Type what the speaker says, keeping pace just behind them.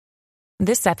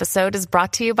This episode is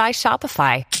brought to you by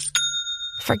Shopify.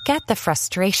 Forget the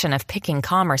frustration of picking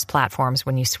commerce platforms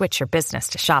when you switch your business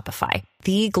to Shopify,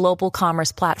 the global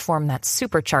commerce platform that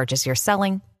supercharges your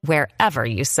selling wherever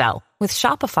you sell. With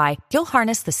Shopify, you'll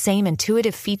harness the same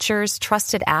intuitive features,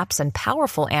 trusted apps, and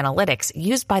powerful analytics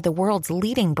used by the world's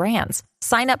leading brands.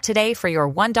 Sign up today for your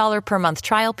 $1 per month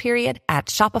trial period at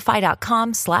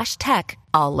shopify.com/tech,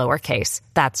 all lowercase.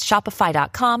 That's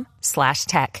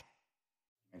shopify.com/tech.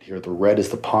 And here, the red is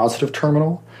the positive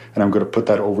terminal, and I'm going to put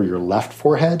that over your left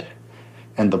forehead.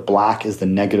 And the black is the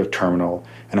negative terminal,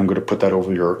 and I'm going to put that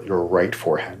over your right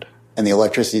forehead. And the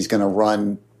electricity is going to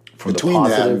run from between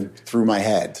them through my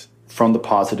head. From the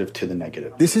positive to the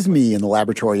negative. This is me in the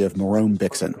laboratory of Merome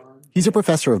Bixen. He's a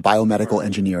professor of biomedical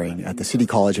engineering at the City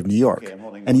College of New York,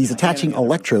 and he's attaching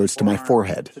electrodes to my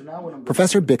forehead.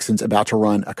 Professor Bixen's about to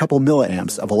run a couple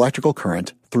milliamps of electrical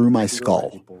current through my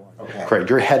skull. Right,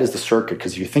 your head is the circuit,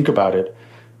 because you think about it,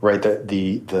 right, that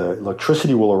the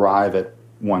electricity will arrive at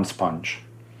one sponge.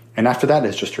 And after that,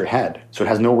 it's just your head. So it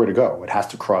has nowhere to go. It has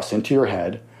to cross into your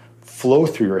head, flow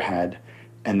through your head,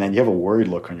 and then you have a worried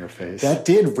look on your face. That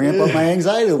did ramp up my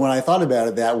anxiety when I thought about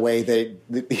it that way.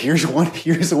 Here's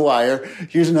a wire,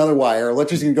 here's another wire.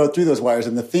 Electricity can go through those wires,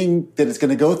 and the thing that it's going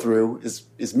to go through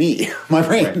is me, my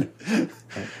brain. Right.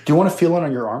 Do you want to feel it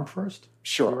on your arm first?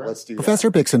 Sure, let's do that.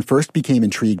 Professor Bixen first became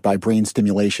intrigued by brain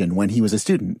stimulation when he was a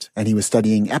student, and he was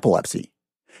studying epilepsy.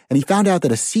 And he found out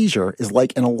that a seizure is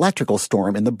like an electrical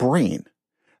storm in the brain.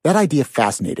 That idea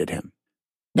fascinated him.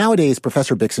 Nowadays,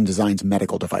 Professor Bixen designs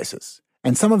medical devices.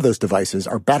 And some of those devices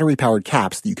are battery-powered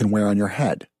caps that you can wear on your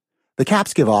head. The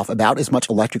caps give off about as much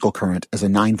electrical current as a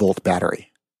 9-volt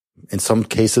battery. In some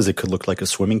cases, it could look like a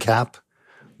swimming cap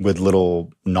with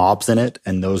little knobs in it,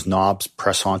 and those knobs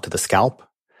press onto the scalp.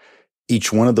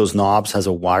 Each one of those knobs has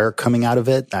a wire coming out of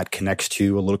it that connects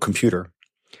to a little computer.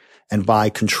 And by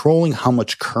controlling how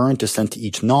much current is sent to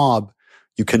each knob,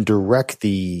 you can direct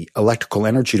the electrical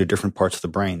energy to different parts of the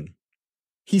brain.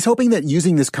 He's hoping that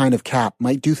using this kind of cap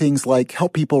might do things like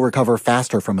help people recover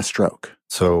faster from a stroke.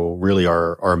 So really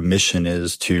our mission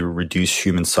is to reduce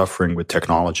human suffering with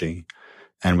technology.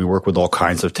 And we work with all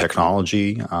kinds of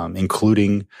technology,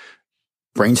 including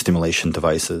brain stimulation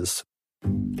devices.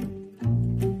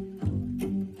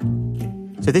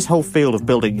 So this whole field of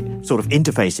building sort of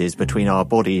interfaces between our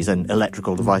bodies and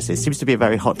electrical devices seems to be a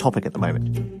very hot topic at the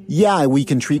moment. Yeah, we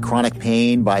can treat chronic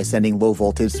pain by sending low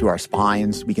voltage through our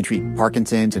spines. We can treat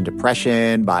Parkinson's and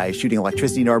depression by shooting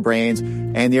electricity into our brains.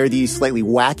 And there are these slightly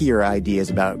wackier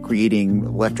ideas about creating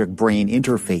electric brain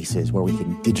interfaces where we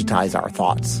can digitize our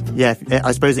thoughts. Yeah,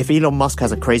 I suppose if Elon Musk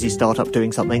has a crazy startup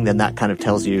doing something, then that kind of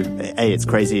tells you, A, it's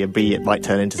crazy, and B, it might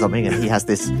turn into something. And he has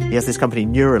this company,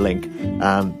 Neuralink,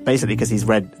 basically because he's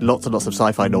read lots and lots of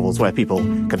sci-fi novels where people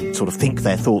can sort of think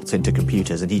their thoughts into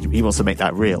computers, and he wants to make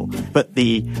that real. But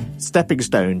the stepping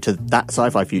stone to that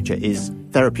sci-fi future is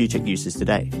therapeutic uses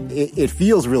today. It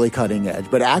feels really cutting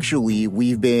edge, but actually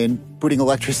we've been putting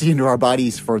electricity into our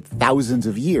bodies for thousands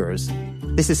of years.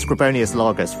 This is Scribonius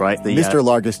Largus, right? Mr.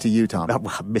 Largus to you, Tom.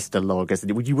 Mr.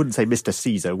 Largus. You wouldn't say Mr.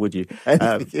 Caesar, would you?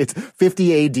 It's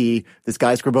 50 AD. This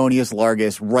guy, Scribonius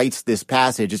Largus, writes this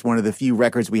passage. It's one of the few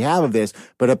records we have of this.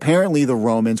 But apparently the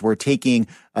Romans were taking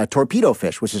a torpedo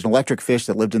fish, which is an electric fish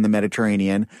that lived in the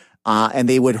Mediterranean, and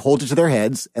they would hold it to their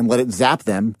heads and let it zap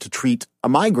them to treat a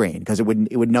migraine because it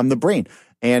would numb the brain.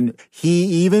 And he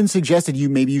even suggested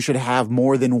maybe you should have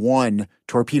more than one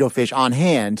torpedo fish on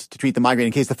hand to treat the migraine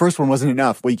in case the first one wasn't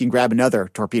enough. Well, you can grab another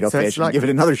torpedo fish and give it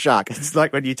another shock. It's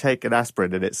like when you take an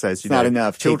aspirin and it says, not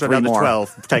enough. Children under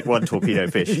 12 take one torpedo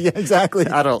fish. Yeah, exactly.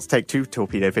 Adults take 2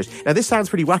 torpedo fish. Now, this sounds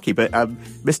pretty wacky, but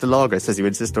Mr. Largus, as you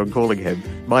insist on calling him,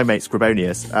 my mate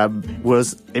Scribonius,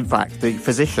 was in fact the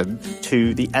physician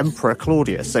to the Emperor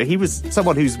Claudius. So he was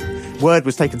someone whose word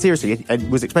was taken seriously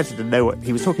and was expected to know what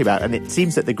he was talking about. And it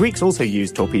seems that the Greeks also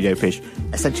used torpedo fish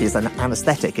essentially as an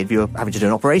anesthetic. If you're having to do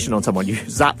an operation on someone, you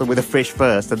zap them with a fish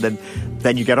first and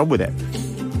then you get on with it.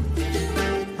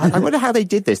 I wonder how they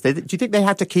did this. Do you think they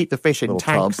had to keep the fish in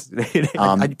tanks?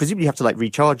 Presumably you have to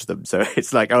recharge them. So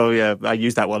it's like, oh yeah, I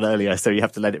used that one earlier, so you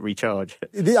have to let it recharge.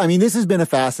 I mean, this has been a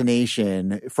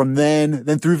fascination from then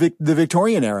through the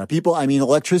Victorian era.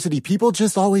 Electricity, people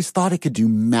just always thought it could do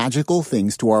magical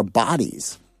things to our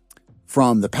bodies.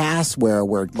 From the past, where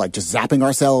we're just zapping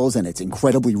ourselves and it's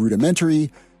incredibly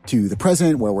rudimentary, to the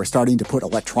present, where we're starting to put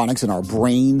electronics in our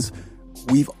brains,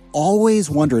 we've always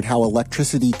wondered how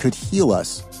electricity could heal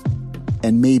us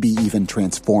and maybe even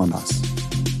transform us.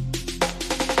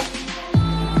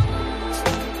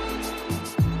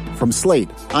 From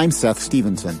Slate, I'm Seth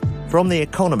Stevenson. From The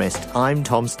Economist, I'm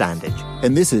Tom Standage.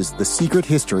 And this is The Secret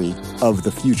History of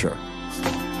the Future.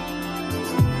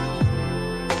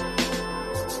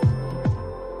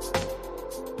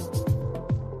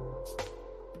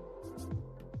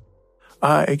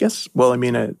 I guess,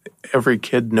 every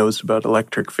kid knows about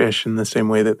electric fish in the same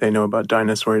way that they know about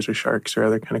dinosaurs or sharks or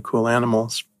other kind of cool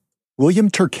animals. William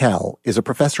Turkel is a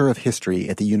professor of history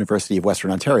at the University of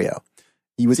Western Ontario.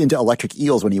 He was into electric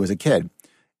eels when he was a kid.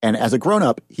 And as a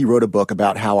grown-up, he wrote a book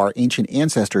about how our ancient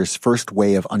ancestors' first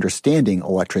way of understanding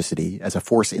electricity as a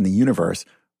force in the universe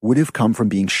would have come from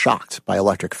being shocked by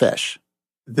electric fish.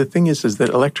 The thing is that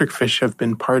electric fish have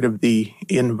been part of the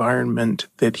environment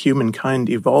that humankind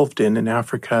evolved in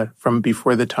Africa from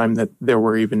before the time that there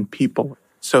were even people.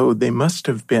 So they must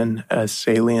have been a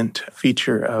salient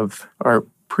feature of our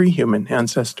pre-human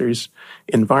ancestors'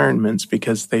 environments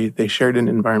because they shared an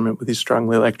environment with these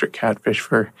strongly electric catfish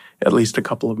for at least a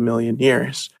couple of million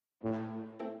years.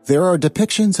 There are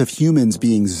depictions of humans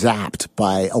being zapped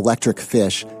by electric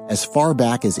fish as far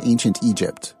back as ancient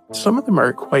Egypt. Some of them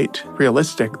are quite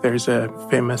realistic. There's a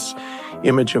famous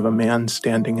image of a man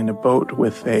standing in a boat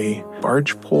with a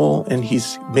barge pole, and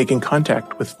he's making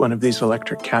contact with one of these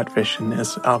electric catfish and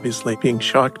is obviously being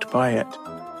shocked by it.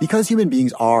 Because human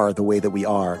beings are the way that we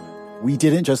are, we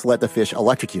didn't just let the fish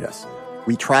electrocute us.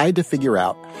 We tried to figure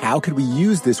out how could we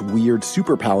use this weird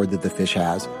superpower that the fish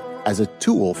has as a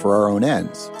tool for our own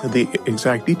ends. The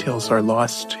exact details are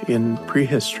lost in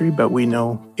prehistory, but we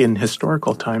know in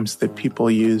historical times that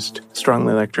people used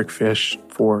strongly electric fish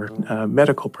for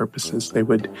medical purposes. They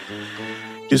would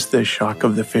use the shock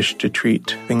of the fish to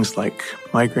treat things like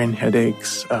migraine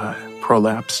headaches,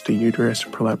 prolapsed uterus,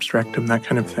 prolapsed rectum, that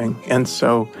kind of thing. And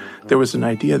so there was an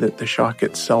idea that the shock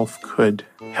itself could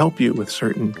help you with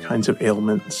certain kinds of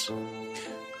ailments.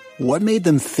 What made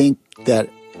them think that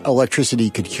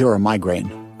electricity could cure a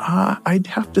migraine? I'd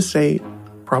have to say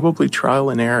probably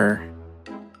trial and error.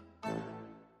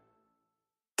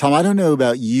 Tom, I don't know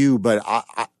about you, but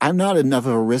I'm not enough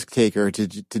of a risk taker to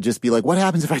just be like, what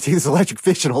happens if I take this electric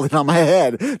fish and hold it on my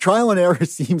head? Trial and error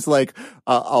seems like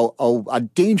a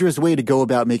dangerous way to go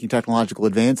about making technological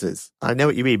advances. I know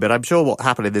what you mean, but I'm sure what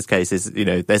happened in this case is,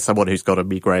 there's someone who's got a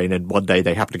migraine and one day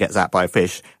they happen to get zapped by a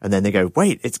fish and then they go,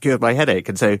 wait, it's cured my headache.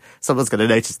 And so someone's going to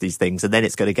notice these things and then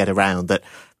it's going to get around that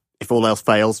if all else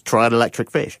fails, try an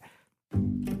electric fish.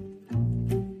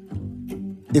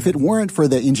 If it weren't for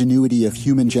the ingenuity of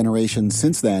human generations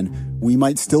since then, we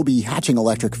might still be hatching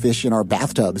electric fish in our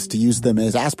bathtubs to use them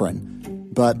as aspirin.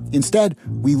 But instead,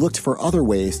 we looked for other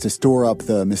ways to store up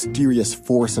the mysterious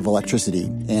force of electricity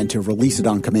and to release it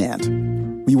on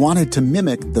command. We wanted to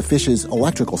mimic the fish's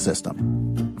electrical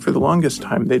system. For the longest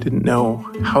time, they didn't know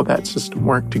how that system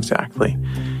worked exactly.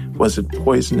 Was it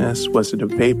poisonous? Was it a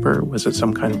vapor? Was it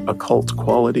some kind of occult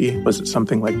quality? Was it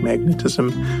something like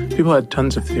magnetism? People had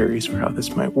tons of theories for how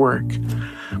this might work.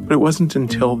 But it wasn't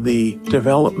until the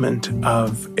development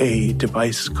of a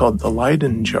device called the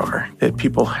Leyden jar that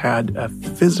people had a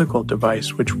physical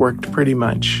device which worked pretty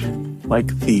much like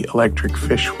the electric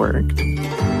fish worked.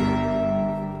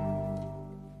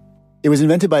 It was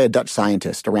invented by a Dutch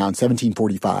scientist around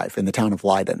 1745 in the town of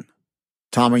Leiden.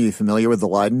 Tom, are you familiar with the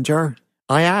Leyden jar?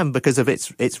 I am, because of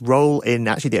its role in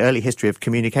actually the early history of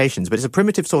communications, but it's a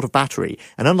primitive sort of battery.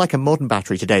 And unlike a modern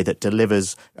battery today that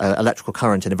delivers electrical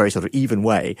current in a very sort of even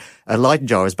way, a Leyden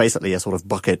jar is basically a sort of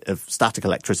bucket of static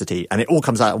electricity, and it all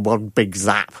comes out in one big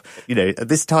zap. At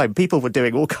this time, people were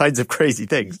doing all kinds of crazy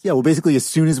things. Yeah, well, basically, as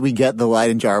soon as we get the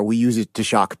Leyden jar, we use it to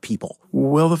shock people.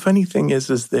 Well, the funny thing is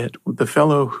that the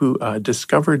fellow who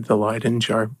discovered the Leyden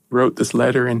jar wrote this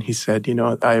letter, and he said,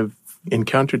 I've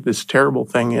encountered this terrible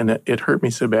thing and it hurt me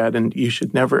so bad and you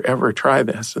should never ever try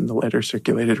this. And the letter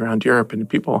circulated around Europe and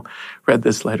people read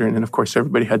this letter, and then of course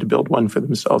everybody had to build one for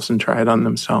themselves and try it on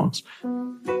themselves.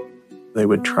 They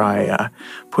would try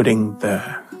putting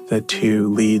the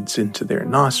two leads into their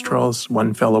nostrils.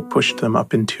 One fellow pushed them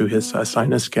up into his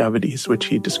sinus cavities, which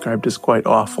he described as quite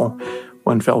awful.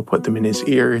 One fellow put them in his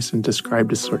ears and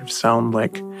described a sort of sound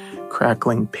like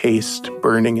crackling paste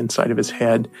burning inside of his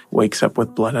head, wakes up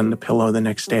with blood on the pillow the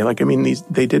next day.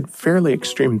 They did fairly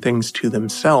extreme things to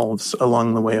themselves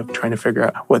along the way of trying to figure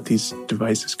out what these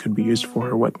devices could be used for,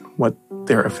 or what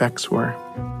their effects were.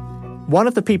 One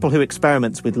of the people who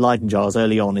experiments with Leyden jars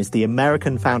early on is the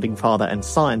American founding father and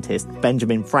scientist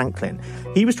Benjamin Franklin.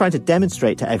 He was trying to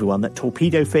demonstrate to everyone that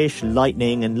torpedo fish,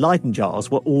 lightning, and Leyden jars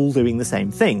were all doing the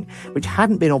same thing, which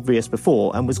hadn't been obvious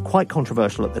before and was quite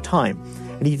controversial at the time.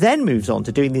 And he then moves on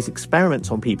to doing these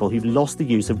experiments on people who've lost the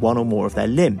use of one or more of their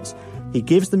limbs. He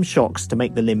gives them shocks to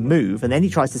make the limb move, and then he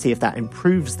tries to see if that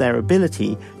improves their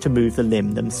ability to move the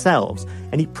limb themselves.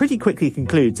 And he pretty quickly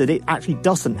concludes that it actually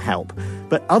doesn't help.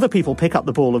 But other people pick up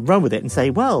the ball and run with it and say,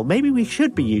 well, maybe we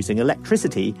should be using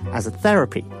electricity as a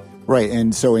therapy. Right,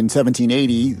 and so in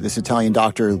 1780, this Italian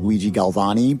doctor, Luigi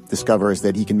Galvani, discovers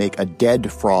that he can make a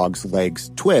dead frog's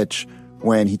legs twitch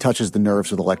when he touches the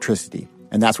nerves with electricity.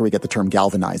 And that's where we get the term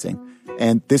galvanizing.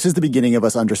 And this is the beginning of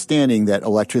us understanding that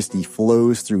electricity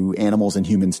flows through animals' and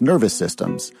humans' nervous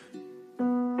systems.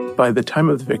 By the time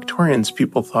of the Victorians,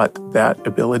 people thought that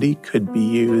ability could be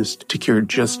used to cure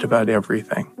just about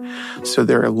everything. So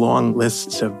there are long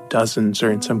lists of dozens, or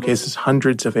in some cases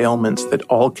hundreds of ailments that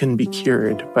all can be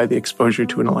cured by the exposure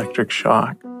to an electric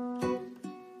shock.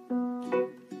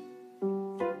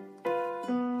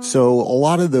 So a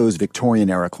lot of those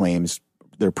Victorian-era claims,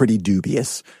 they're pretty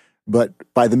dubious. But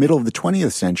by the middle of the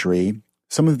 20th century,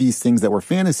 some of these things that were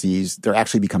fantasies, they're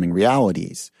actually becoming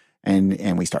realities.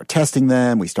 And we start testing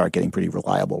them, we start getting pretty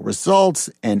reliable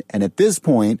results, and at this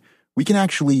point, we can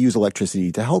actually use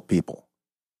electricity to help people.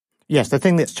 Yes, the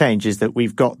thing that's changed is that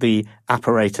we've got the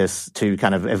apparatus to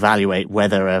kind of evaluate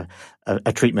whether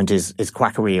a treatment is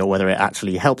quackery or whether it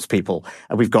actually helps people.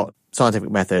 And we've got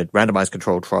scientific method, randomized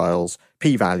controlled trials,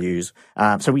 p-values.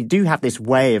 So we do have this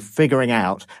way of figuring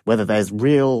out whether there's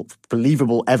real,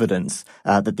 believable evidence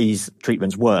that these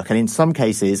treatments work. And in some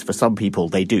cases, for some people,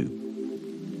 they do.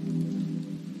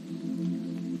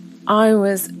 I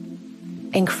was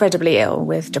incredibly ill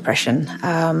with depression.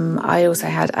 I also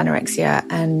had anorexia,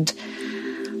 and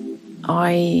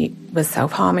I was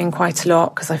self-harming quite a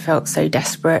lot because I felt so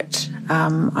desperate.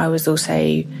 I was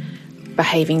also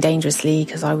behaving dangerously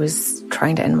because I was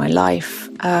trying to end my life.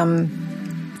 And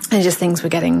just things were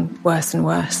getting worse and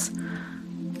worse.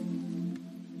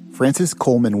 Frances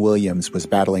Coleman Williams was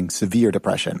battling severe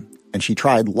depression, and she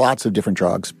tried lots of different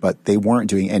drugs, but they weren't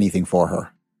doing anything for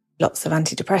her. Lots of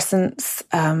antidepressants,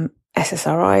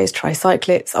 SSRIs,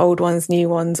 tricyclics, old ones, new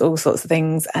ones, all sorts of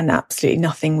things, and absolutely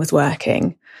nothing was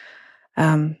working.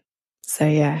 So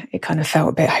yeah, it kind of felt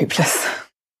a bit hopeless.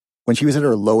 When she was at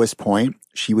her lowest point,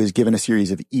 she was given a series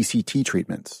of ECT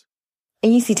treatments.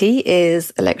 ECT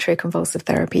is electroconvulsive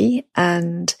therapy,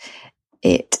 and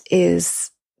it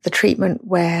is the treatment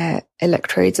where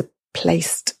electrodes are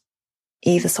placed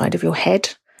either side of your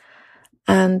head,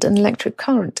 and an electric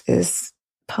current is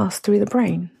passed through the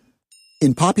brain.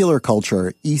 In popular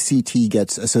culture, ECT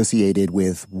gets associated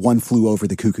with One Flew Over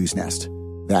the Cuckoo's Nest,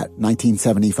 that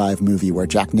 1975 movie where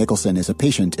Jack Nicholson is a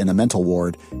patient in a mental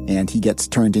ward and he gets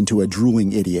turned into a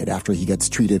drooling idiot after he gets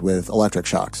treated with electric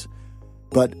shocks.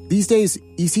 But these days,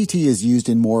 ECT is used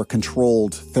in more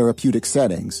controlled therapeutic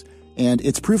settings, and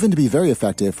it's proven to be very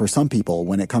effective for some people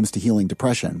when it comes to healing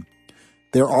depression.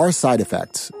 There are side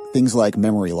effects, things like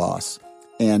memory loss,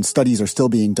 and studies are still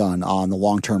being done on the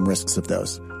long-term risks of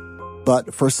those.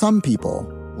 But for some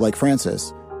people, like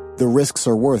Frances, the risks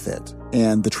are worth it,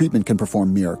 and the treatment can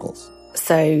perform miracles.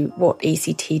 So what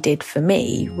ECT did for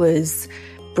me was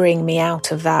bring me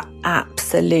out of that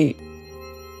absolute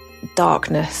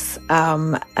darkness,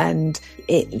 and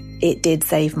it did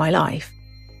save my life.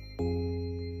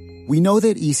 We know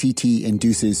that ECT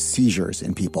induces seizures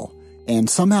in people, and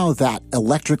somehow that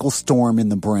electrical storm in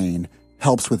the brain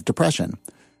helps with depression.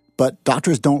 But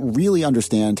doctors don't really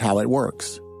understand how it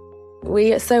works.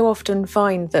 We so often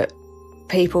find that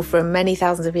people from many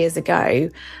thousands of years ago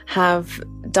have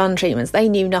done treatments they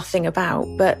knew nothing about,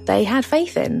 but they had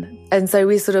faith in. And so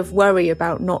we sort of worry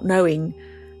about not knowing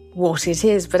what it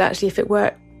is, but actually if it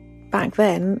worked back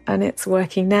then and it's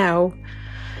working now.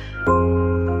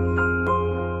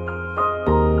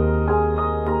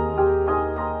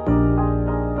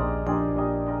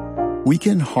 We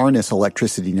can harness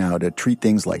electricity now to treat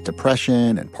things like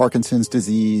depression and Parkinson's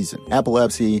disease and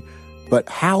epilepsy, but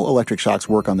how electric shocks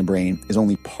work on the brain is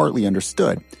only partly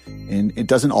understood, and it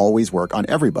doesn't always work on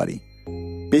everybody.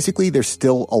 Basically, there's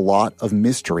still a lot of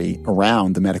mystery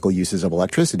around the medical uses of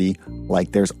electricity,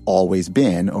 like there's always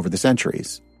been over the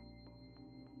centuries.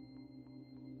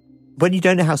 When you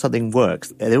don't know how something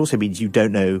works, it also means you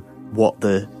don't know what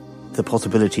the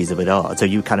possibilities of it are. So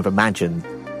you kind of imagine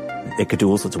it could do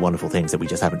all sorts of wonderful things that we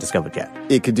just haven't discovered yet.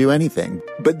 It could do anything.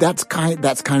 But that's kind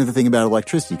of the thing about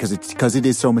electricity, because it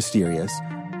is so mysterious.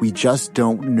 We just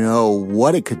don't know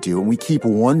what it could do, and we keep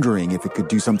wondering if it could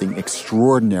do something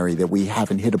extraordinary that we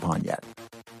haven't hit upon yet.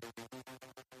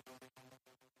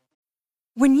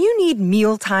 When you need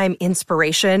mealtime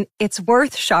inspiration, it's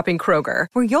worth shopping Kroger,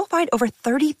 where you'll find over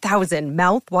 30,000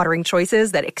 mouth-watering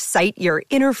choices that excite your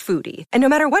inner foodie. And no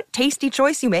matter what tasty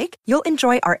choice you make, you'll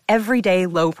enjoy our everyday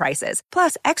low prices,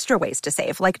 plus extra ways to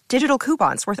save, like digital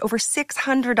coupons worth over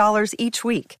 $600 each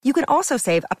week. You can also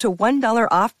save up to $1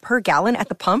 off per gallon at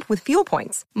the pump with fuel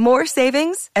points. More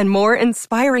savings and more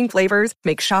inspiring flavors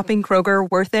make shopping Kroger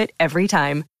worth it every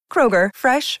time. Kroger,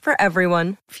 fresh for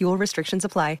everyone. Fuel restrictions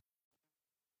apply.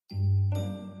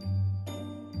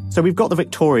 So we've got the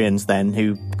Victorians then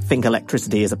who think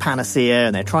electricity is a panacea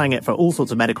and they're trying it for all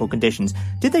sorts of medical conditions.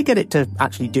 Did they get it to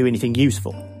actually do anything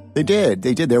useful? They did.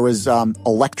 There was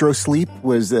electrosleep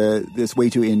was this way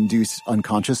to induce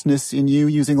unconsciousness in you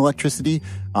using electricity.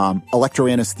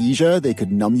 Electroanesthesia, they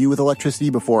could numb you with electricity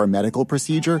before a medical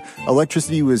procedure.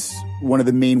 Electricity was one of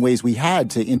the main ways we had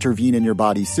to intervene in your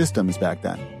body's systems back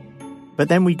then. But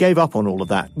then we gave up on all of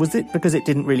that. Was it because it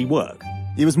didn't really work?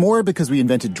 It was more because we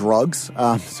invented drugs.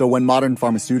 So when modern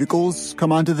pharmaceuticals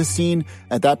come onto the scene,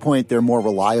 at that point, they're more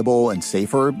reliable and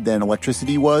safer than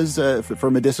electricity was for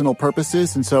medicinal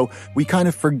purposes. And so we kind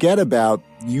of forget about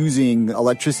using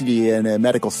electricity in a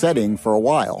medical setting for a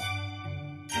while.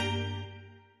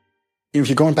 If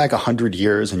you're going back 100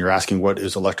 years and you're asking what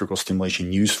is electrical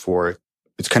stimulation used for,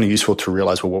 it's kind of useful to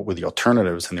realize, well, what were the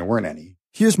alternatives? And there weren't any.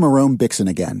 Here's Merome Bixen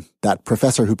again, that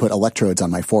professor who put electrodes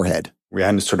on my forehead. We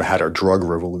hadn't sort of had our drug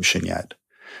revolution yet,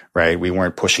 right? We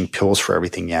weren't pushing pills for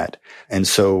everything yet. And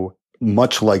so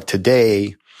much like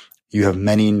today, you have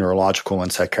many neurological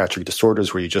and psychiatric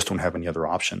disorders where you just don't have any other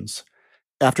options.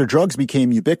 After drugs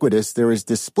became ubiquitous, there is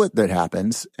this split that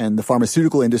happens, and the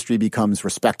pharmaceutical industry becomes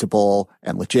respectable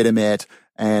and legitimate,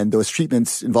 and those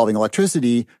treatments involving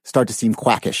electricity start to seem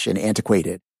quackish and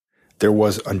antiquated. There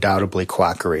was undoubtedly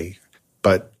quackery,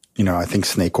 but I think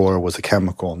snake oil was a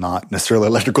chemical, not necessarily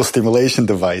an electrical stimulation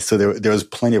device. So there was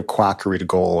plenty of quackery to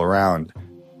go all around.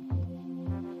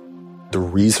 The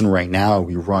reason right now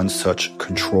we run such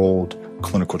controlled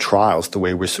clinical trials, the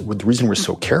reason we're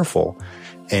so careful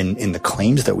in the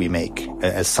claims that we make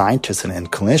as scientists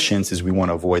and clinicians is we want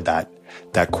to avoid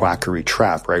that quackery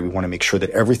trap, right? We want to make sure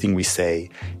that everything we say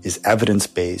is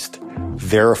evidence-based,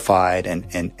 verified,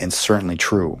 and certainly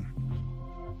true.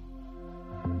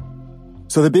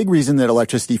 So the big reason that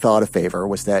electricity fell out of favor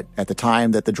was that at the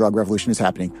time that the drug revolution is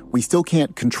happening, we still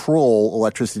can't control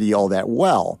electricity all that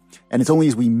well. And it's only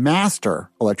as we master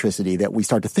electricity that we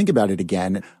start to think about it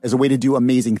again as a way to do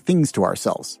amazing things to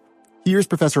ourselves. Here's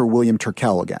Professor William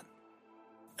Turkel again.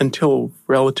 Until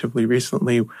relatively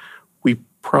recently, we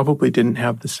probably didn't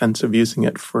have the sense of using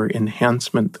it for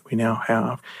enhancement that we now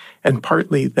have. And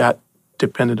partly that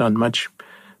depended on much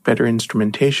better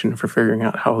instrumentation for figuring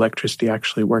out how electricity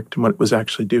actually worked and what it was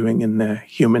actually doing in the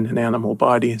human and animal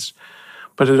bodies.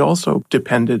 But it also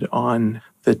depended on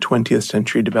the 20th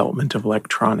century development of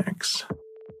electronics.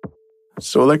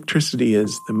 So electricity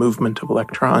is the movement of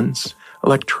electrons.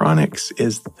 Electronics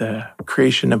is the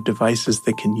creation of devices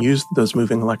that can use those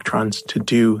moving electrons to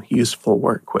do useful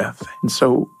work with. And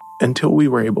so until we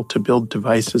were able to build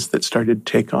devices that started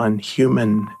to take on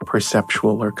human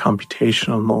perceptual or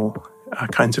computational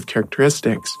kinds of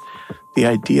characteristics, the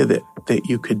idea that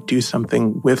you could do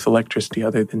something with electricity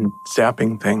other than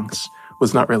zapping things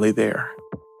was not really there.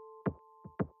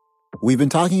 We've been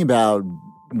talking about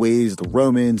ways the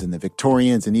Romans and the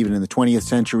Victorians and even in the 20th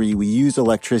century, we used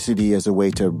electricity as a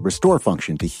way to restore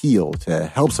function, to heal, to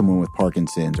help someone with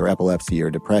Parkinson's or epilepsy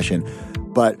or depression.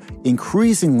 But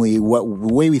increasingly, the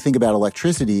way we think about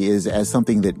electricity is as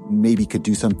something that maybe could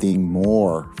do something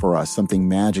more for us, something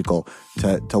magical,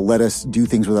 to let us do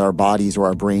things with our bodies or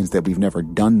our brains that we've never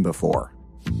done before.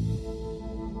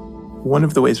 One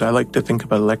of the ways I like to think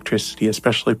about electricity,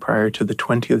 especially prior to the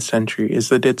 20th century, is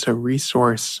that it's a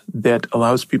resource that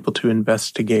allows people to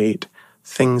investigate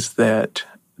things that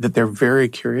they're very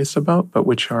curious about, but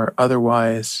which are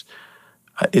otherwise,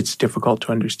 it's difficult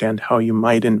to understand how you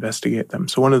might investigate them.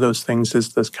 So one of those things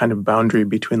is this kind of boundary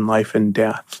between life and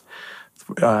death.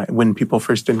 When people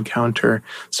first encounter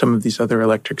some of these other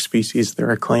electric species,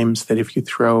 there are claims that if you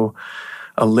throw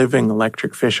a living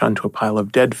electric fish onto a pile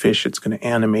of dead fish, it's going to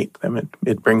animate them.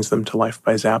 It brings them to life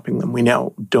by zapping them. We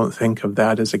now don't think of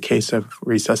that as a case of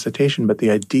resuscitation, but the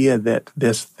idea that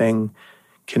this thing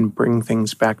can bring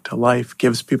things back to life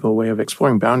gives people a way of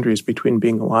exploring boundaries between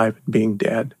being alive and being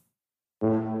dead.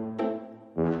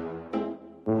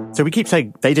 So we keep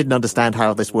saying they didn't understand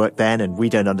how this worked then, and we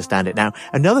don't understand it now.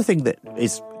 Another thing that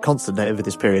is constant over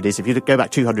this period is if you go back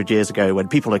 200 years ago when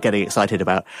people are getting excited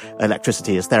about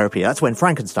electricity as therapy, that's when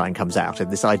Frankenstein comes out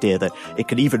and this idea that it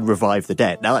can even revive the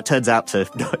dead. Now that turns out to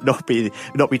not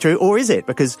be true, or is it?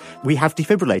 Because we have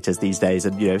defibrillators these days,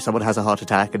 and someone has a heart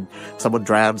attack and someone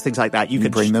drowns, things like that. You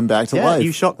can bring them back to life.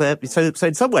 You shock them. So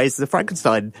in some ways, the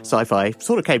Frankenstein sci-fi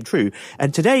sort of came true.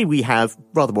 And today we have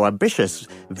rather more ambitious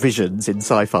visions in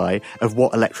sci-fi of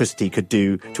what electricity could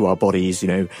do to our bodies.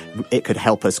 It could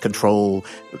help us control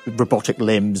robotic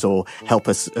limbs or help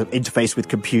us interface with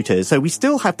computers. So we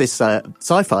still have this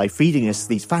sci-fi feeding us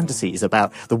these fantasies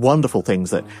about the wonderful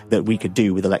things that we could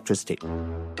do with electricity.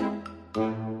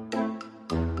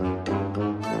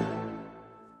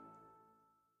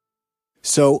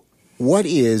 So What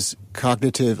is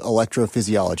cognitive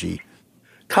electrophysiology?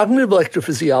 Cognitive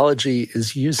electrophysiology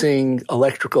is using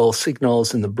electrical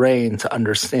signals in the brain to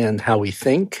understand how we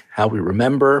think, how we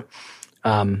remember,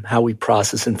 how we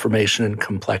process information in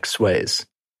complex ways.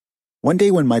 One day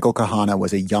when Michael Kahana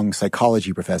was a young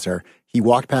psychology professor, he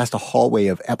walked past a hallway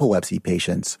of epilepsy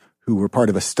patients who were part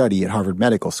of a study at Harvard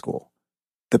Medical School.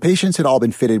 The patients had all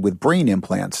been fitted with brain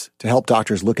implants to help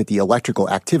doctors look at the electrical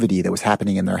activity that was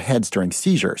happening in their heads during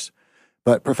seizures.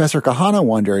 But Professor Kahana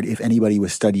wondered if anybody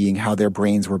was studying how their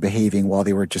brains were behaving while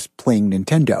they were just playing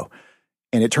Nintendo.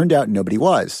 And it turned out nobody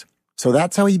was. So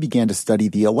that's how he began to study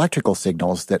the electrical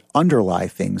signals that underlie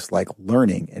things like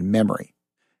learning and memory.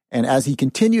 And as he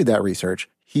continued that research,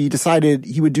 he decided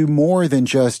he would do more than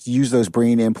just use those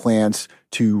brain implants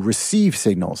to receive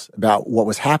signals about what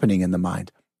was happening in the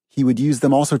mind. He would use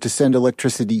them also to send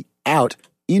electricity out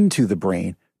into the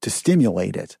brain to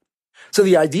stimulate it. So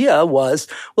the idea was,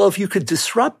 well, if you could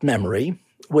disrupt memory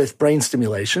with brain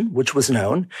stimulation, which was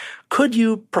known, could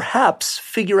you perhaps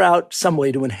figure out some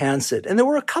way to enhance it? And there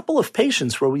were a couple of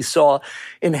patients where we saw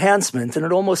enhancement, and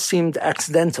it almost seemed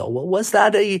accidental. Well, was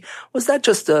that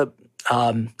just a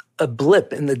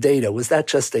blip in the data? Was that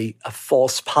just a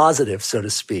false positive, so to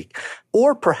speak?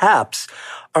 Or perhaps,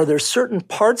 are there certain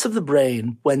parts of the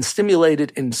brain, when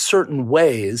stimulated in certain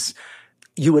ways,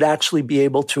 you would actually be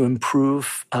able to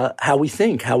improve how we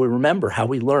think, how we remember, how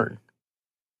we learn?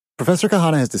 Professor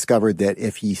Kahana has discovered that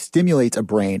if he stimulates a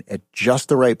brain at just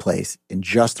the right place, in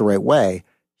just the right way,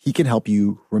 he can help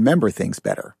you remember things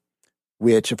better.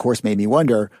 Which, of course, made me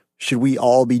wonder, should we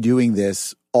all be doing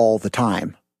this all the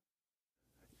time?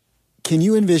 Can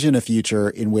you envision a future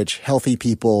in which healthy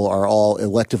people are all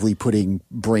electively putting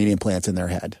brain implants in their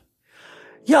head?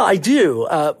 Yeah, I do.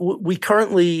 We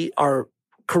currently are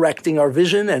correcting our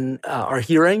vision and our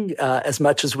hearing as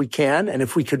much as we can. And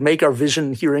if we could make our vision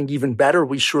and hearing even better,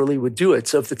 we surely would do it.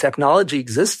 So if the technology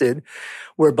existed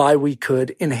whereby we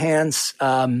could enhance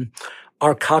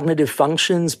our cognitive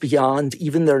functions beyond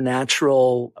even their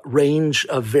natural range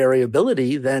of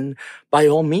variability, then by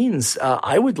all means,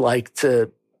 I would like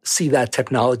to see that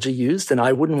technology used, and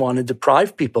I wouldn't want to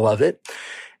deprive people of it.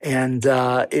 And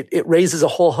it raises a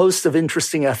whole host of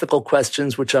interesting ethical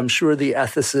questions, which I'm sure the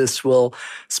ethicists will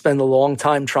spend a long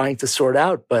time trying to sort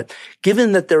out. But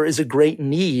given that there is a great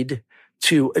need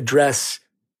to address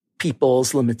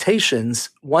people's limitations,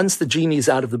 once the genie's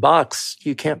out of the box,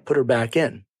 you can't put her back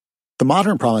in. The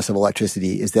modern promise of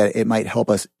electricity is that it might help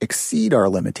us exceed our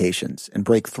limitations and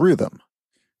break through them.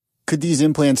 Could these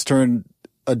implants turn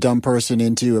a dumb person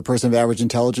into a person of average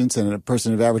intelligence and a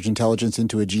person of average intelligence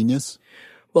into a genius?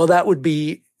 Well, that would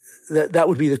be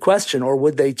the question. Or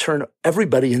would they turn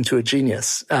everybody into a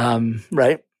genius?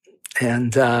 Right?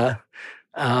 And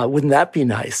wouldn't that be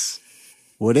nice?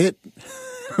 Would it?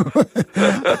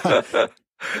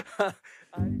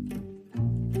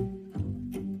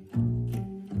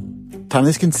 Tom,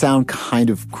 this can sound kind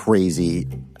of crazy.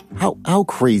 How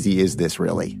crazy is this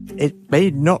really? It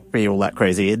may not be all that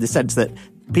crazy in the sense that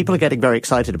people are getting very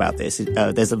excited about this.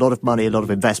 There's a lot of money, a lot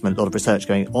of investment, a lot of research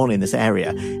going on in this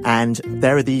area. And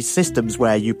there are these systems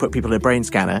where you put people in a brain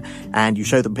scanner and you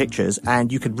show them pictures and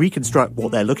you can reconstruct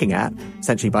what they're looking at,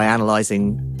 essentially by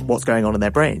analyzing what's going on in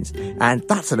their brains. And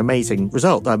that's an amazing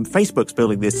result. Facebook's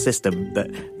building this system that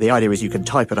the idea is you can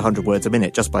type at 100 words a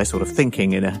minute just by sort of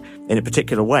thinking in a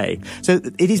particular way. So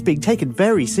it is being taken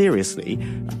very seriously.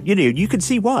 You know, you can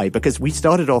see why, because we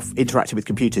started off interacting with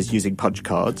computers using punch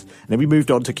cards, and then we moved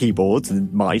on to keyboards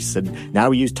and mice, and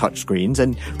now we use touch screens.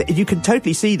 And you can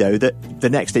totally see, though, that the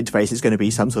next interface is going to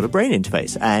be some sort of brain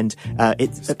interface. And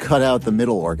it's cut out the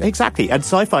middle organ. Exactly. And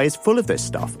sci-fi is full of this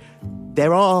stuff.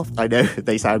 There are, I know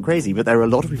they sound crazy, but there are a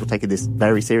lot of people taking this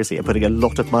very seriously and putting a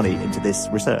lot of money into this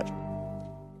research.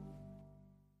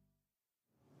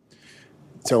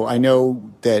 So I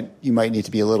know that you might need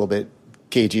to be a little bit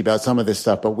cagey about some of this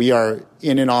stuff, but we are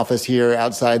in an office here.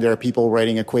 Outside, there are people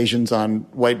writing equations on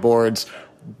whiteboards.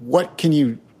 What can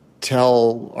you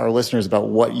tell our listeners about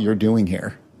what you're doing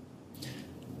here?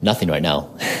 Nothing right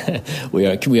now. We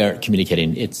are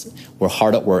communicating. We're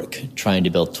hard at work trying to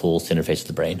build tools to interface with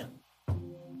the brain.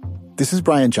 This is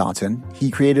Brian Johnson. He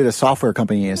created a software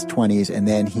company in his 20s, and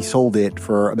then he sold it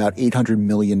for about $800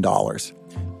 million.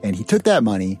 And he took that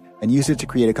money and used it to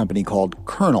create a company called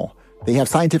Kernel. They have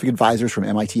scientific advisors from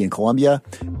MIT and Columbia,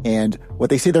 and what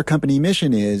they say their company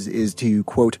mission is to,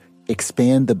 quote,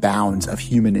 expand the bounds of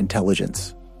human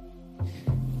intelligence.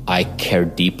 I care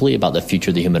deeply about the future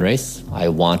of the human race. I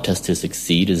want us to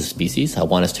succeed as a species. I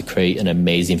want us to create an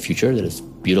amazing future that is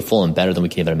beautiful and better than we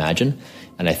can even imagine.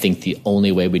 And I think the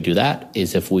only way we do that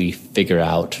is if we figure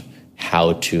out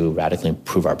how to radically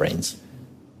improve our brains.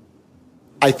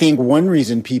 I think one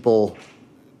reason people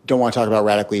don't want to talk about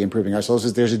radically improving ourselves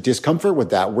is there's a discomfort with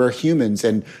that. We're humans,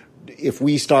 and if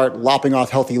we start lopping off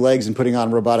healthy legs and putting on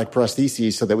robotic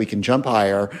prostheses so that we can jump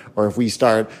higher, or if we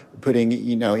start putting,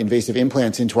 invasive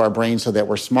implants into our brain so that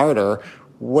we're smarter,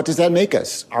 what does that make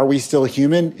us? Are we still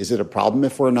human? Is it a problem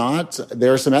if we're not?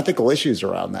 There are some ethical issues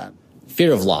around that.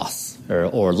 Fear of loss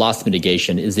or loss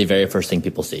mitigation is the very first thing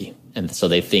people see. And so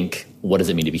they think, what does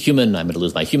it mean to be human? I'm going to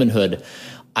lose my humanhood.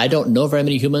 I don't know very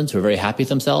many humans who are very happy with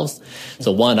themselves.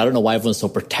 So one, I don't know why everyone's so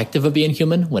protective of being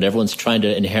human when everyone's trying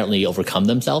to inherently overcome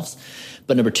themselves.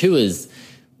 But number two is,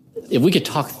 if we could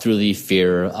talk through the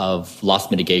fear of loss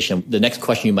mitigation, the next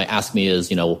question you might ask me is,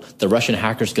 the Russian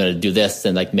hacker's going to do this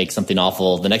and make something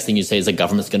awful. The next thing you say is the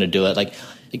government's going to do it.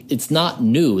 It's not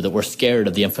new that we're scared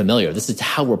of the unfamiliar. This is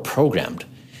how we're programmed.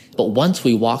 But once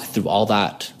we walk through all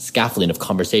that scaffolding of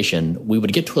conversation, we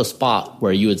would get to a spot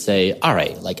where you would say, all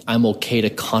right, I'm okay to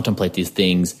contemplate these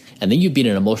things. And then you'd be in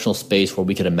an emotional space where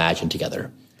we could imagine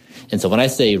together. And so when I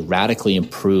say radically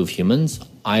improve humans,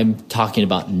 I'm talking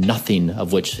about nothing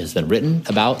of which has been written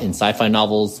about in sci-fi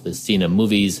novels, is seen in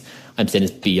movies. I'm saying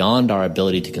it's beyond our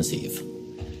ability to conceive.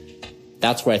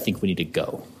 That's where I think we need to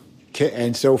go. Okay,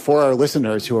 and so for our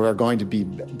listeners who are going to be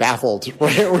baffled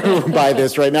by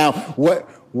this right now,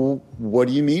 what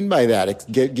do you mean by that?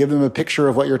 Give them a picture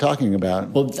of what you're talking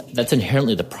about. Well, that's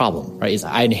inherently the problem, right?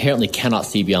 I inherently cannot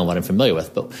see beyond what I'm familiar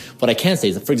with. But what I can say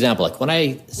is that, for example, when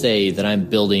I say that I'm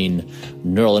building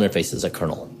neural interfaces as a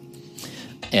kernel,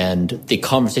 and the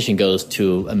conversation goes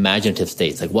to imaginative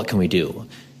states, what can we do?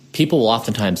 People will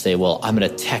oftentimes say, well, I'm going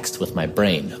to text with my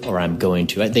brain, or I'm going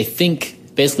to, they think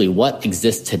basically what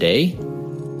exists today,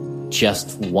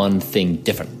 just one thing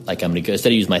different. I'm going to go,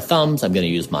 instead of use my thumbs, I'm going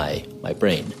to use my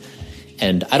brain.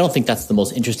 And I don't think that's the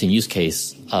most interesting use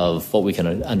case of what we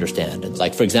can understand.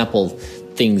 It's for example,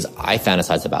 things I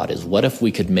fantasize about is, what if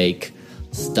we could make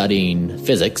studying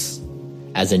physics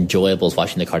as enjoyable as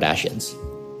watching the Kardashians?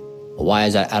 Why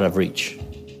is that out of reach?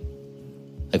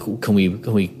 Can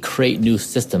we create new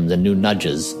systems and new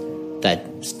nudges that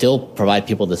still provide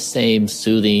people the same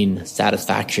soothing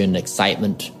satisfaction,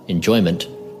 excitement, enjoyment,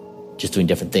 just doing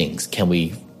different things? Can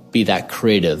we be that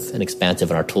creative and expansive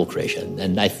in our tool creation?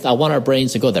 And I want our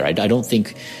brains to go there. I don't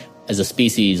think as a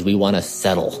species we want to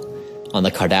settle on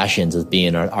the Kardashians as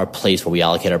being our place where we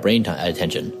allocate our brain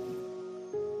attention.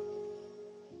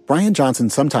 Brian Johnson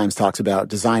sometimes talks about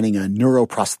designing a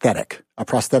neuroprosthetic, a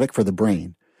prosthetic for the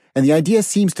brain. And the idea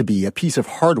seems to be a piece of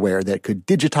hardware that could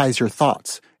digitize your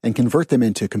thoughts and convert them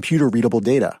into computer-readable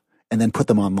data and then put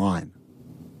them online.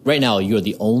 Right now, you're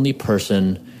the only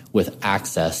person with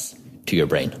access to your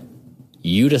brain.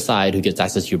 You decide who gets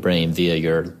access to your brain via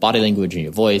your body language and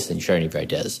your voice and sharing your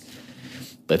ideas.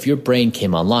 But if your brain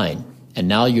came online and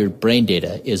now your brain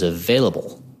data is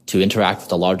available to interact with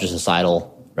the larger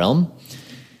societal realm,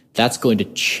 that's going to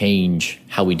change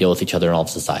how we deal with each other in all of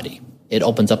society. It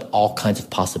opens up all kinds of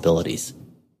possibilities.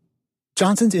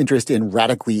 Johnson's interest in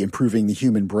radically improving the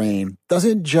human brain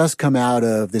doesn't just come out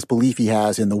of this belief he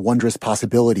has in the wondrous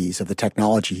possibilities of the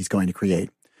technology he's going to create.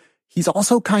 He's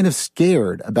also kind of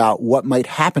scared about what might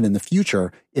happen in the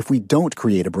future if we don't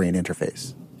create a brain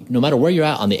interface. No matter where you're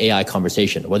at on the AI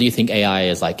conversation, whether you think AI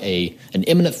is an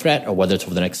imminent threat or whether it's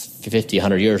over the next 50,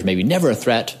 100 years, maybe never a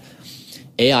threat,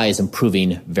 AI is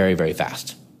improving very, very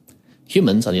fast.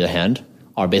 Humans, on the other hand,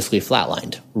 are basically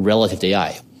flatlined relative to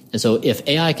AI. And so if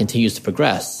AI continues to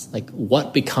progress,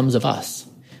 what becomes of us?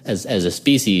 As a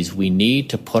species, we need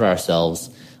to put ourselves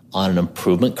on an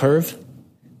improvement curve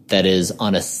that is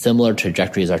on a similar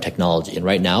trajectory as our technology. And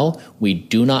right now, we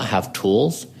do not have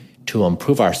tools to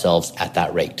improve ourselves at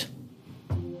that rate.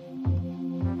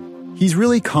 He's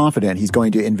really confident he's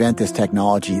going to invent this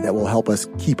technology that will help us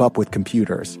keep up with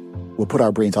computers. We'll put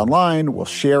our brains online, we'll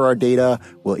share our data,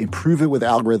 we'll improve it with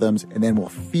algorithms, and then we'll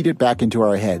feed it back into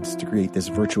our heads to create this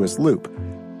virtuous loop.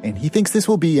 And he thinks this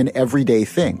will be an everyday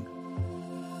thing.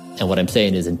 And what I'm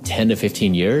saying is in 10 to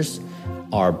 15 years,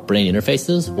 our brain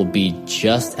interfaces will be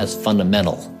just as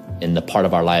fundamental in the part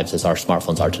of our lives as our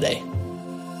smartphones are today.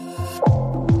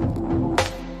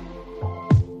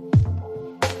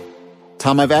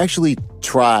 Tom, I've actually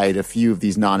tried a few of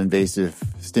these non-invasive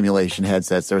stimulation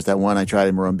headsets. There's that one I tried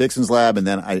in Marone Bixen's lab, and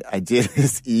then I did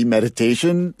this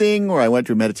e-meditation thing where I went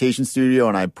to a meditation studio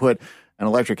and I put an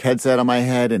electric headset on my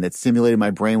head and it stimulated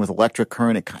my brain with electric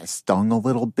current. It kind of stung a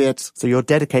little bit. So your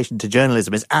dedication to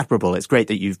journalism is admirable. It's great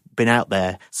that you've been out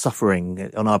there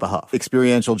suffering on our behalf.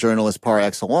 Experiential journalist par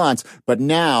excellence. But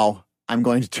now I'm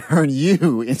going to turn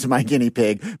you into my guinea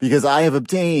pig because I have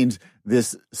obtained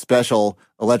this special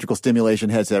electrical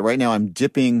stimulation headset. Right now I'm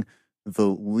dipping the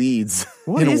leads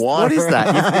What in is, water. What is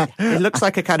that? It looks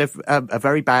like a kind of a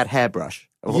very bad hairbrush.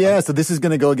 Yeah, so this is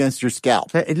going to go against your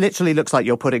scalp. It literally looks like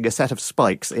you're putting a set of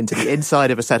spikes into the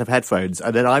inside of a set of headphones,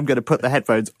 and then I'm going to put the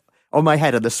headphones on my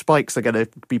head, and the spikes are going to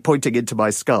be pointing into my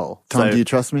skull. Tom, so, do you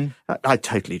trust me? I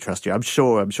totally trust you. I'm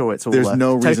sure it's all There's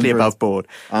no reason totally above board.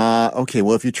 Okay,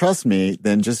 well, if you trust me,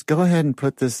 then just go ahead and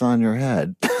put this on your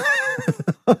head.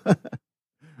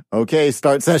 Okay,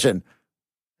 start session.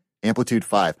 Amplitude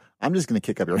 5. I'm just going to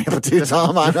kick up your amplitude,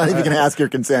 Tom. I'm not even going to ask your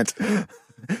consent.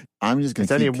 I'm just going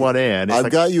to. It's only in one ear. And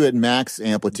I've got you at max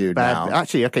amplitude now.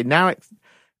 Actually, okay, now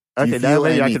now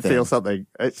maybe I can feel something.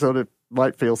 It sort of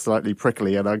might feel slightly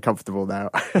prickly and uncomfortable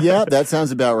now. Yeah, that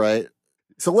sounds about right.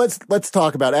 So let's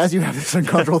talk about, as you have this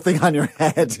uncomfortable thing on your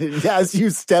head, as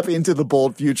you step into the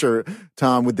bold future,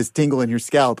 Tom, with this tingle in your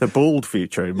scalp. The bald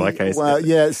future, in my case. Well,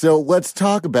 yeah. So let's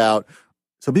talk about.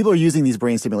 So people are using these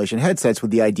brain stimulation headsets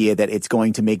with the idea that it's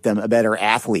going to make them a better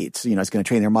athlete. You know, it's going to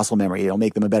train their muscle memory. It'll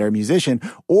make them a better musician,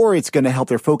 or it's going to help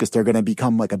their focus. They're going to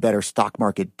become like a better stock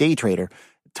market day trader.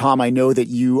 Tom, I know that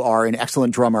you are an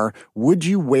excellent drummer. Would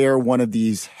you wear one of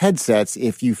these headsets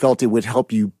if you felt it would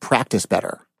help you practice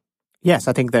better? Yes,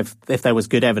 I think that if there was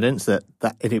good evidence that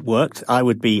it worked,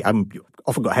 I'm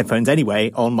often got headphones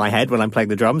anyway on my head when I'm playing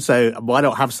the drums. So why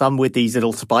not have some with these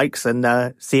little spikes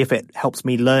and see if it helps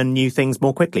me learn new things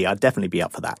more quickly? I'd definitely be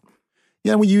up for that.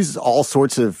 Yeah, we use all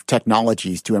sorts of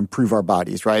technologies to improve our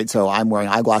bodies, right? So I'm wearing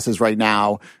eyeglasses right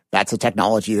now. That's a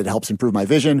technology that helps improve my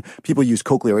vision. People use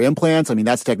cochlear implants. I mean,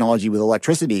 that's technology with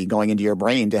electricity going into your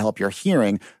brain to help your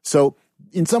hearing. So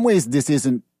in some ways, this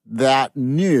isn't that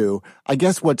new. I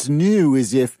guess what's new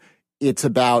is if it's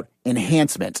about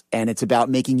enhancement and it's about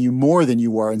making you more than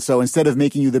you were. And so instead of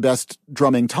making you the best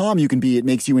drumming Tom you can be, it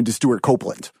makes you into Stuart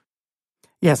Copeland.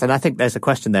 Yes, and I think there's a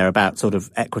question there about sort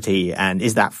of equity and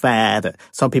is that fair that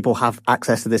some people have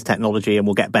access to this technology and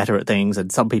will get better at things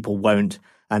and some people won't.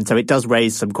 And so it does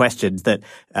raise some questions that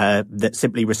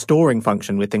simply restoring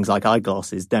function with things like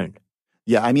eyeglasses don't.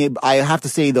 Yeah, I mean, I have to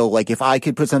say, though, like if I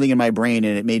could put something in my brain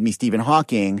and it made me Stephen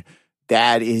Hawking,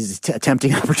 that is a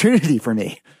tempting opportunity for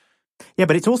me. Yeah,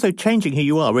 but it's also changing who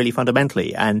you are really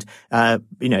fundamentally. And,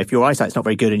 if your eyesight's not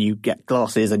very good and you get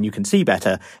glasses and you can see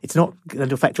better, it's not going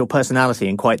to affect your personality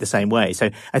in quite the same way.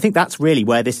 So I think that's really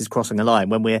where this is crossing a line.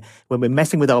 When we're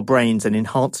messing with our brains and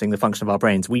enhancing the function of our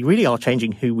brains, we really are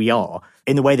changing who we are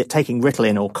in the way that taking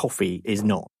Ritalin or coffee is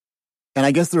not. And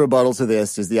I guess the rebuttal to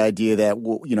this is the idea that,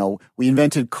 we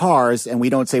invented cars and we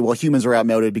don't say, well, humans are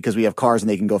outmoded because we have cars and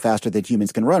they can go faster than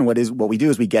humans can run. What we do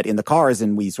is we get in the cars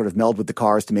and we sort of meld with the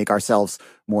cars to make ourselves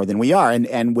more than we are.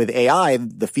 And with AI,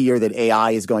 the fear that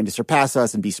AI is going to surpass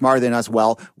us and be smarter than us,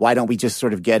 well, why don't we just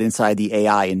sort of get inside the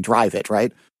AI and drive it,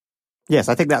 right? Yes,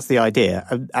 I think that's the idea.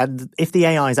 And if the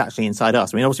AI is actually inside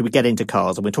us, I mean, obviously we get into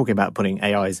cars and we're talking about putting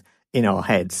AIs in our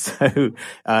heads. So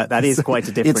that is quite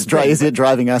a different thing. Is it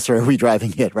driving us or are we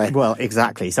driving it, right? Well,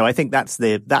 exactly. So I think that's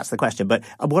the question. But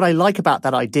what I like about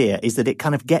that idea is that it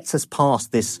kind of gets us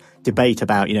past this debate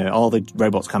about, are the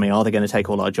robots coming? Are they going to take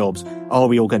all our jobs? Are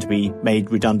we all going to be made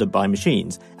redundant by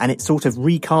machines? And it sort of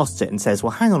recasts it and says,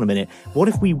 well, hang on a minute. What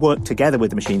if we work together with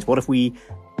the machines? What if we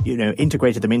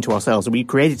integrated them into ourselves and we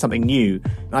created something new?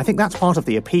 And I think that's part of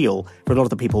the appeal for a lot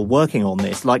of the people working on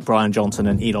this, like Brian Johnson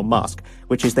and Elon Musk,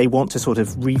 which is they want to sort of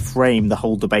reframe the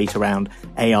whole debate around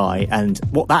AI. And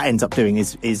what that ends up doing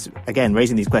is again,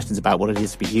 raising these questions about what it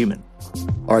is to be human.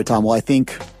 All right, Tom. Well, I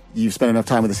think you've spent enough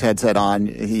time with this headset on.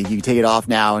 You can take it off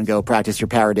now and go practice your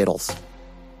paradiddles.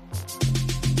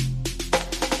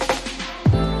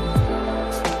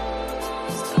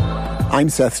 I'm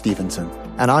Seth Stevenson.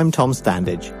 And I'm Tom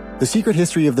Standage. The Secret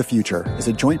History of the Future is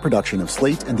a joint production of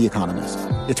Slate and The Economist.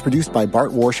 It's produced by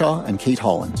Bart Warshaw and Kate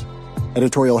Holland.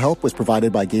 Editorial help was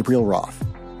provided by Gabriel Roth.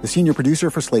 The senior producer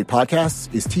for Slate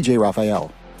Podcasts is TJ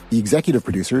Raphael. The executive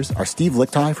producers are Steve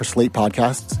Lichtai for Slate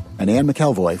Podcasts and Anne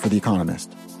McElvoy for The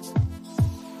Economist.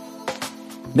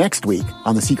 Next week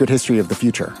on The Secret History of the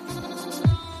Future.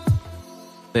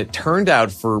 It turned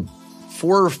out for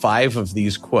 4 or 5 of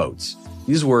these quotes,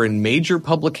 these were in major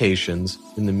publications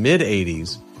in the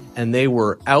mid-'80s, and they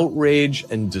were outrage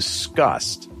and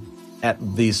disgust at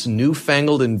this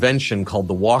newfangled invention called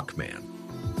the Walkman.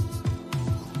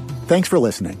 Thanks for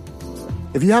listening.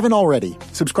 If you haven't already,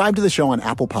 subscribe to the show on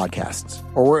Apple Podcasts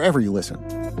or wherever you listen,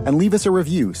 and leave us a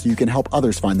review so you can help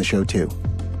others find the show too.